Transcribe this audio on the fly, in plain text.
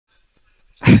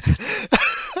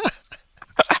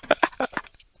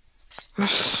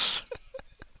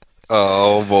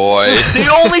Oh boy. The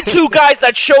only two guys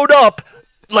that showed up,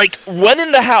 like, went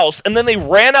in the house and then they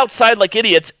ran outside like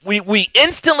idiots. We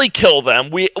instantly killed them.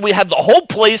 We had the whole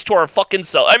place to our fucking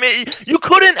self. I mean, you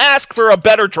couldn't ask for a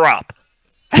better drop.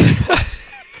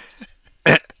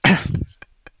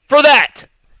 For that,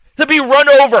 to be run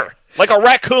over like a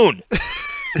raccoon.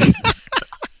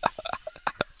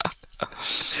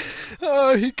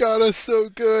 Oh, he got us so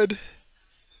good.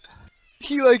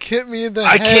 He like hit me in the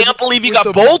head. I can't believe you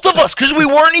got both of us because we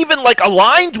weren't even like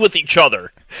aligned with each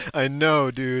other. I know,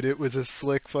 dude. It was a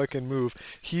slick fucking move.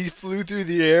 He flew through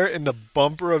the air and the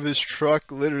bumper of his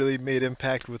truck literally made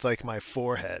impact with like my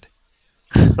forehead.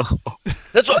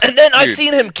 That's what, and then I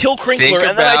seen him kill Crinkler,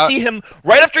 and then I see him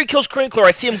right after he kills Crinkler.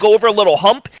 I see him go over a little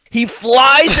hump. He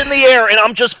flies in the air, and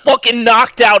I'm just fucking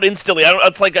knocked out instantly.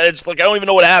 It's like I don't even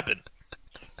know what happened.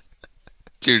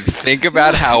 Dude, think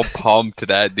about how pumped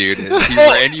that dude is. He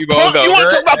ran you both over. You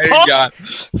want to talk about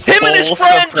pump? Him and his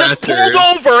friend just pulled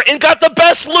over and got the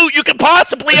best loot you could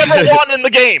possibly ever want in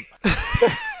the game.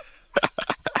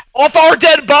 Off our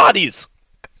dead bodies.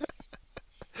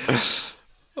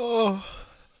 Oh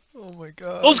my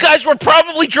god. Those guys were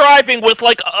probably driving with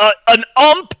like an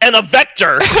ump and a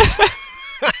vector.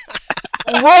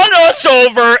 Run us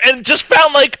over and just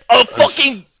found like a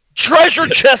fucking treasure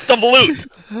chest of loot.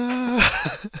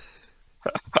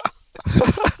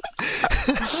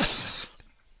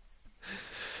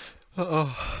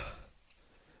 Oh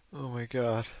my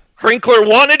god. Crinkler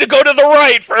wanted to go to the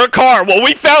right for a car. Well,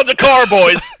 we found a car,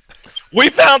 boys. We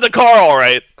found a car, all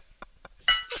right.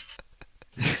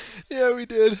 Yeah, we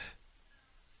did.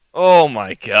 Oh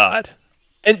my god.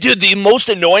 And dude, the most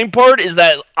annoying part is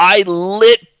that I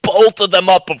lit both of them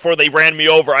up before they ran me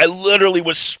over. I literally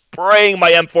was spraying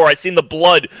my M4. I seen the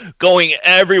blood going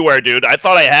everywhere, dude. I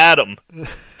thought I had him.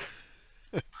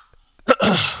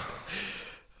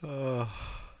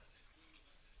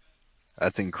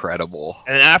 That's incredible.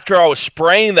 And after I was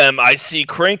spraying them, I see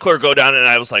Crinkler go down, and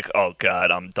I was like, oh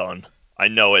god, I'm done. I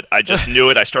know it. I just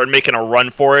knew it. I started making a run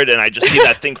for it, and I just see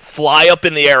that thing fly up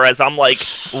in the air as I'm like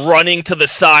running to the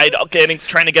side,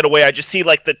 trying to get away. I just see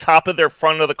like the top of their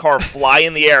front of the car fly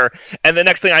in the air, and the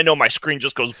next thing I know, my screen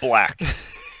just goes black.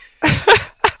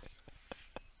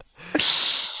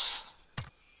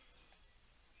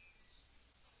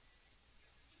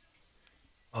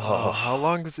 Oh, how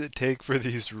long does it take for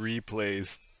these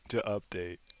replays to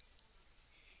update?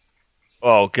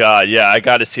 Oh god, yeah, I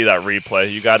gotta see that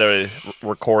replay. You gotta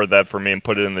record that for me and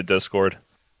put it in the Discord.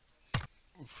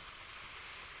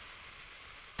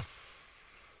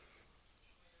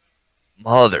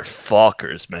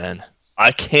 Motherfuckers, man.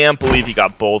 I can't believe he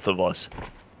got both of us.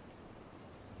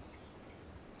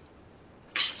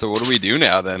 So what do we do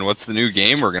now then? What's the new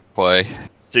game we're gonna play?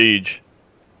 Siege.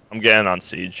 I'm getting on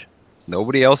Siege.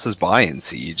 Nobody else is buying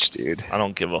Siege, dude. I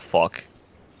don't give a fuck.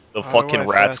 The fucking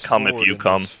rats come if you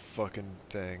come. Fucking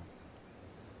thing.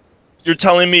 You're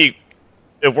telling me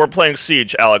if we're playing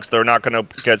Siege, Alex, they're not gonna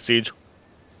get Siege?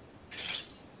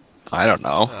 I don't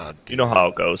know. Oh, you know how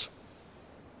it goes.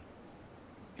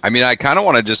 I mean, I kind of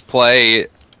want to just play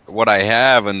what I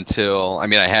have until... I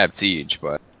mean, I have Siege,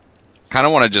 but... kind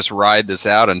of want to just ride this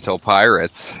out until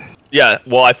Pirates. Yeah,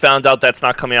 well, I found out that's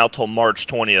not coming out till March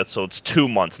 20th, so it's 2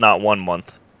 months, not 1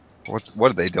 month. What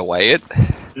did they delay it?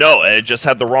 No, it just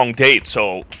had the wrong date,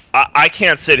 so I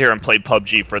can't sit here and play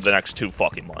PUBG for the next 2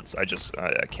 fucking months. I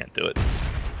can't do it.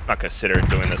 I'm not gonna sit here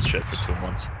doing this shit for 2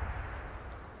 months.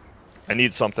 I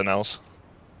need something else.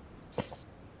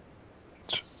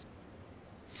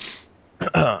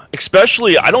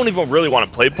 Especially, I don't even really want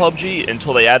to play PUBG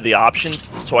until they add the option,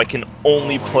 so I can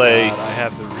only play... God, I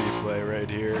have the replay right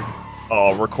here.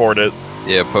 Oh, record it.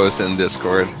 Yeah, post it in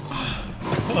Discord.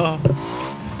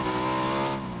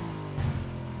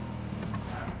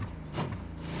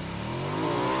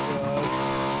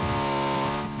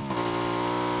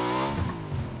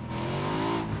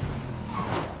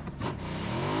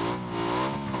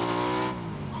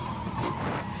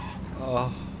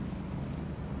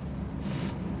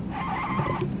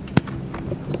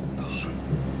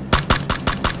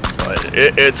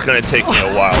 It's gonna take me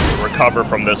a while to recover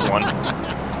from this one.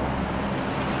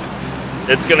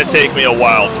 It's gonna take me a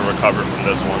while to recover from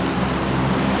this one.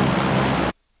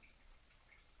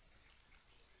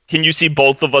 Can you see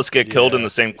both of us get killed in the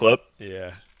same clip?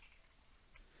 Yeah.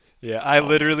 Yeah, I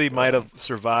literally might have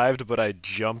survived, but I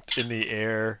jumped in the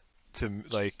air to,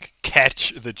 like,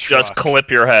 catch the truck. Just clip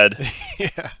your head.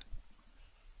 Yeah.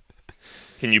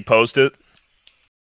 Can you post it?